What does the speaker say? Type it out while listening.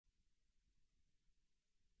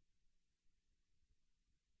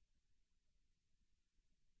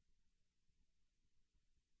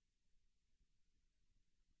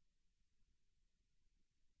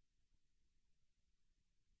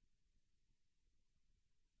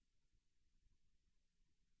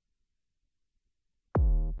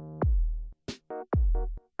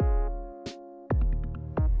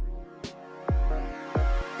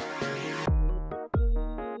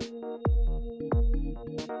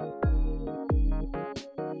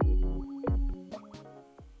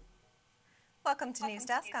Welcome to News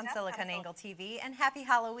Desk on SiliconANGLE TV, and happy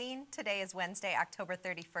Halloween. Today is Wednesday, October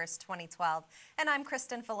 31st, 2012, and I'm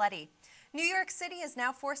Kristen Folletti. New York City is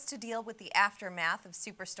now forced to deal with the aftermath of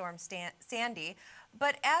Superstorm Sandy,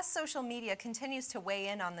 but as social media continues to weigh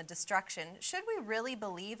in on the destruction, should we really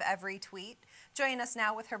believe every tweet? Joining us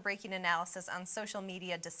now with her breaking analysis on social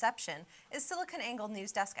media deception is SiliconANGLE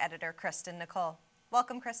News Desk editor Kristen Nicole.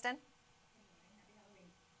 Welcome, Kristen.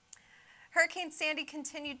 Hurricane Sandy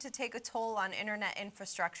continued to take a toll on internet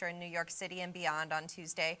infrastructure in New York City and beyond on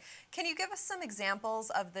Tuesday. Can you give us some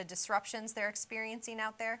examples of the disruptions they're experiencing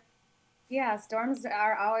out there? Yeah, storms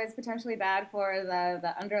are always potentially bad for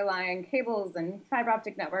the underlying cables and fiber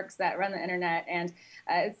optic networks that run the internet. And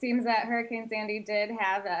it seems that Hurricane Sandy did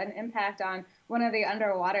have an impact on one of the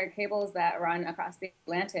underwater cables that run across the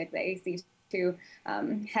Atlantic. The AC2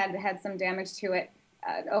 had some damage to it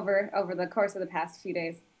over the course of the past few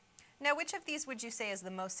days. Now, which of these would you say is the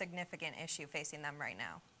most significant issue facing them right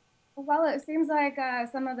now? Well, it seems like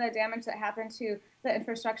some of the damage that happened to the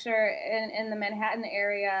infrastructure in the Manhattan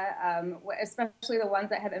area, especially the ones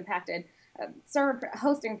that have impacted server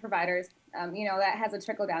hosting providers, that has a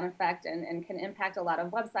trickle-down effect and can impact a lot of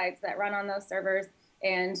websites that run on those servers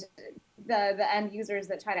and the end users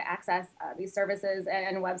that try to access these services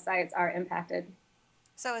and websites are impacted.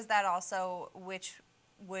 So is that also which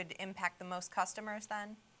would impact the most customers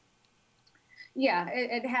then? Yeah,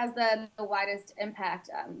 it has the widest impact.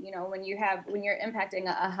 When you're impacting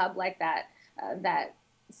a hub like that, that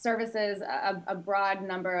services a broad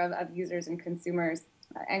number of users and consumers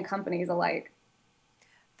and companies alike.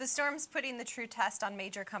 The storm's putting the true test on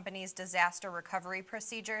major companies' disaster recovery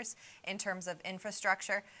procedures in terms of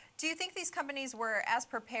infrastructure. Do you think these companies were as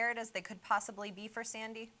prepared as they could possibly be for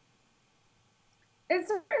Sandy? It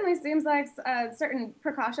certainly seems like certain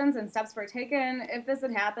precautions and steps were taken. If this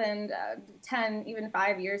had happened 10, even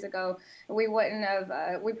 5 years ago, we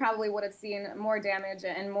probably would have seen more damage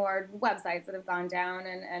and more websites that have gone down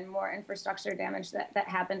and more infrastructure damage that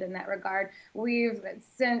happened in that regard. We've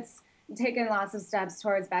since taken lots of steps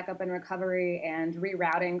towards backup and recovery and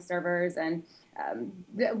rerouting servers, and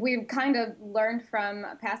we've kind of learned from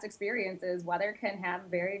past experiences weather can have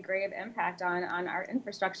very grave impact on our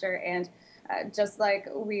infrastructure. And just like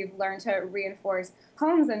we've learned to reinforce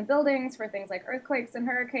homes and buildings for things like earthquakes and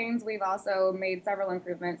hurricanes, we've also made several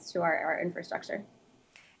improvements to our infrastructure.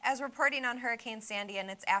 As reporting on Hurricane Sandy and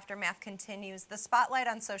its aftermath continues, the spotlight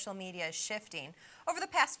on social media is shifting. Over the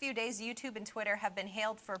past few days, YouTube and Twitter have been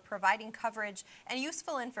hailed for providing coverage and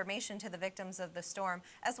useful information to the victims of the storm,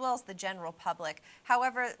 as well as the general public.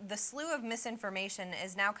 However, the slew of misinformation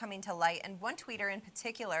is now coming to light, and one tweeter in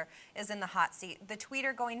particular is in the hot seat. The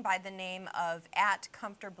tweeter, going by the name of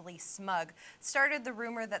 @ComfortablySmug, started the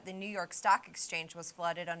rumor that the New York Stock Exchange was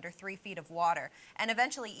flooded under 3 feet of water, and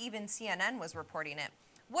eventually even CNN was reporting it.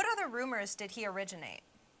 What other rumors did he originate?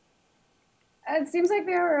 It seems like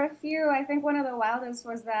there were a few. I think one of the wildest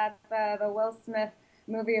was that the Will Smith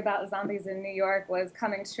movie about zombies in New York was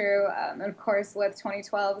coming true. And of course, with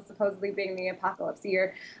 2012 supposedly being the apocalypse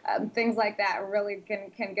year, things like that really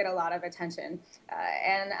can get a lot of attention.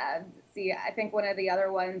 I think one of the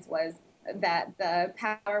other ones was that the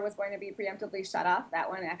power was going to be preemptively shut off. That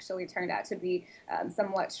one actually turned out to be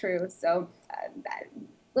somewhat true. So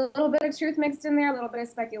a little bit of truth mixed in there, a little bit of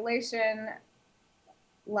speculation,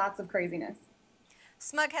 lots of craziness.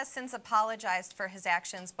 Smug has since apologized for his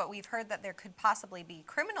actions, but we've heard that there could possibly be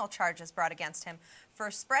criminal charges brought against him for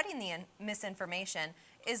spreading the misinformation.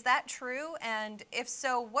 Is that true? And if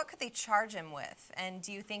so, what could they charge him with? And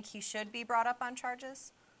do you think he should be brought up on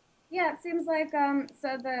charges? Yeah, it seems like the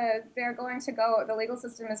legal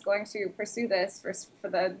system is going to pursue this for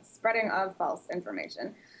the spreading of false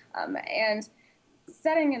information. And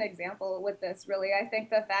setting an example with this, really, I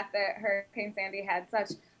think the fact that Hurricane Sandy had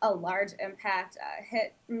such a large impact,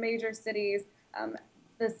 hit major cities,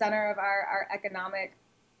 the center of our economic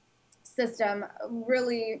system,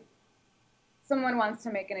 really, someone wants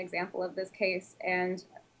to make an example of this case and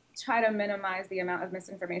try to minimize the amount of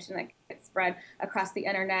misinformation that gets spread across the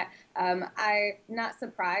internet. I'm not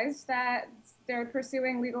surprised that they're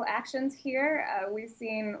pursuing legal actions here. We've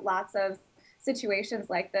seen lots of situations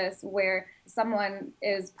like this where someone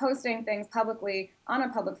is posting things publicly on a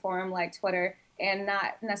public forum like Twitter and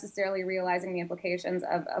not necessarily realizing the implications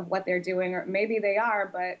of what they're doing, or maybe they are,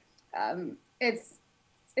 but it's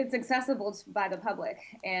accessible by the public,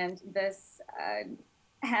 and this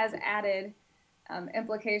has added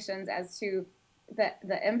implications as to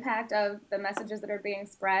the impact of the messages that are being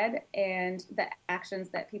spread and the actions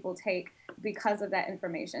that people take because of that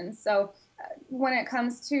information. So when it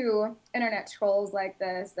comes to internet trolls like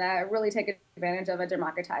this that really take advantage of a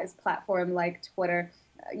democratized platform like Twitter,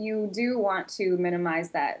 you do want to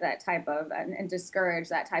minimize that type of and discourage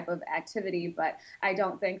that type of activity. But I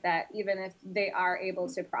don't think that even if they are able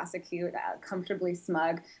to prosecute Comfortably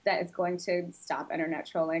Smug, that it's going to stop internet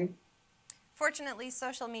trolling. Fortunately,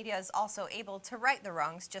 social media is also able to right the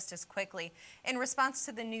wrongs just as quickly. In response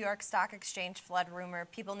to the New York Stock Exchange flood rumor,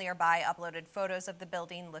 people nearby uploaded photos of the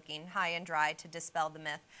building looking high and dry to dispel the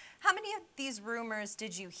myth. How many of these rumors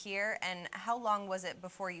did you hear, and how long was it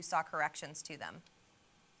before you saw corrections to them?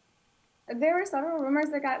 There were several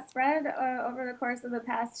rumors that got spread over the course of the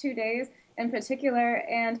past 2 days in particular.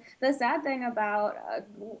 And the sad thing about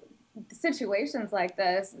situations like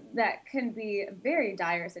this that can be very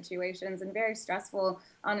dire situations and very stressful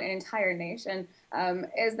on an entire nation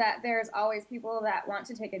is that there's always people that want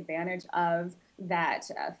to take advantage of that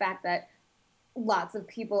fact that lots of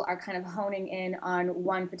people are kind of honing in on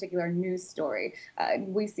one particular news story.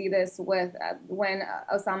 We see this with when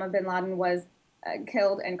Osama bin Laden was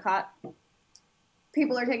killed and caught.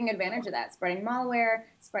 People are taking advantage of that, spreading malware,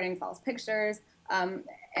 spreading false pictures,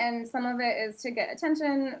 and some of it is to get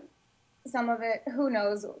attention. Some of it, who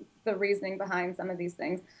knows the reasoning behind some of these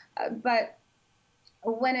things. But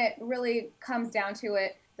when it really comes down to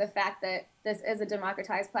it, the fact that this is a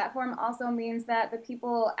democratized platform also means that the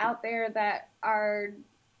people out there that are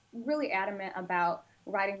really adamant about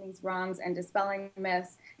righting these wrongs and dispelling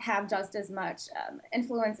myths have just as much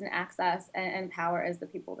influence and access and power as the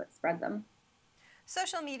people that spread them.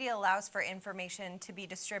 Social media allows for information to be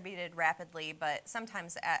distributed rapidly, but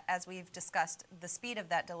sometimes, as we've discussed, the speed of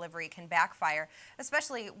that delivery can backfire,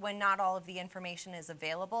 especially when not all of the information is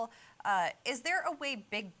available. Is there a way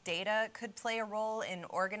big data could play a role in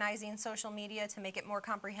organizing social media to make it more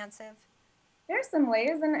comprehensive? There's some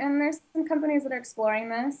ways, and there's some companies that are exploring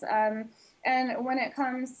this. And when it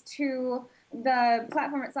comes to the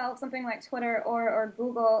platform itself, something like Twitter or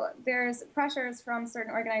Google, there's pressures from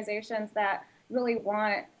certain organizations that really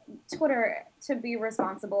want Twitter to be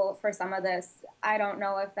responsible for some of this. I don't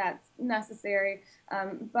know if that's necessary,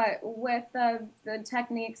 but with the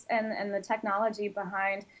techniques and the technology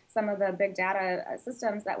behind some of the big data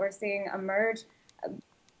systems that we're seeing emerge,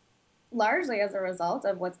 largely as a result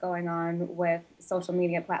of what's going on with social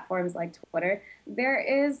media platforms like Twitter, there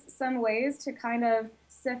is some ways to kind of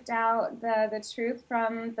sift out the truth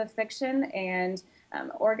from the fiction and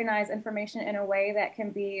organize information in a way that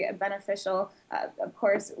can be beneficial. Of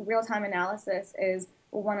course, real-time analysis is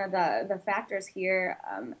one of the factors here,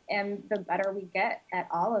 and the better we get at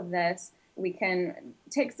all of this, we can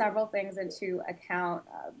take several things into account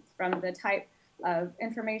from the type of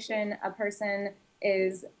information a person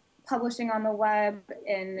is publishing on the web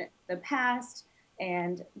in the past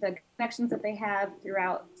and the connections that they have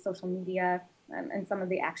throughout social media and some of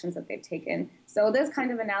the actions that they've taken. So this kind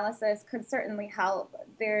of analysis could certainly help.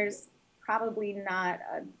 There's probably not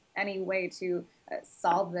any way to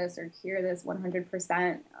solve this or cure this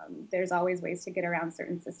 100%. There's always ways to get around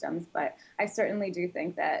certain systems, but I certainly do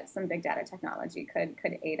think that some big data technology could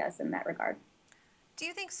aid us in that regard. Do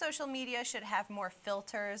you think social media should have more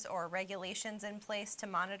filters or regulations in place to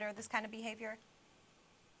monitor this kind of behavior?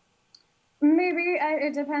 Maybe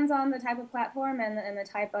it depends on the type of platform and the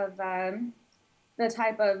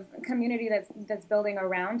type of community that's building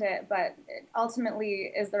around it, but it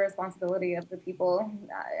ultimately is the responsibility of the people.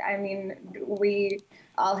 I mean, we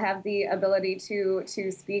all have the ability to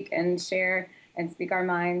speak and share and speak our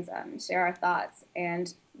minds, share our thoughts,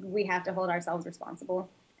 and we have to hold ourselves responsible.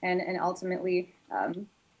 And ultimately,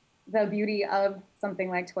 the beauty of something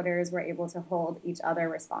like Twitter is we're able to hold each other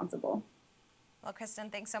responsible. Well, Kristen,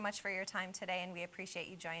 thanks so much for your time today, and we appreciate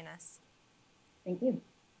you joining us. Thank you.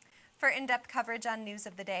 For in-depth coverage on news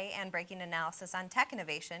of the day and breaking analysis on tech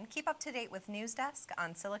innovation, keep up to date with News Desk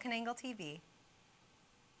on SiliconANGLE TV.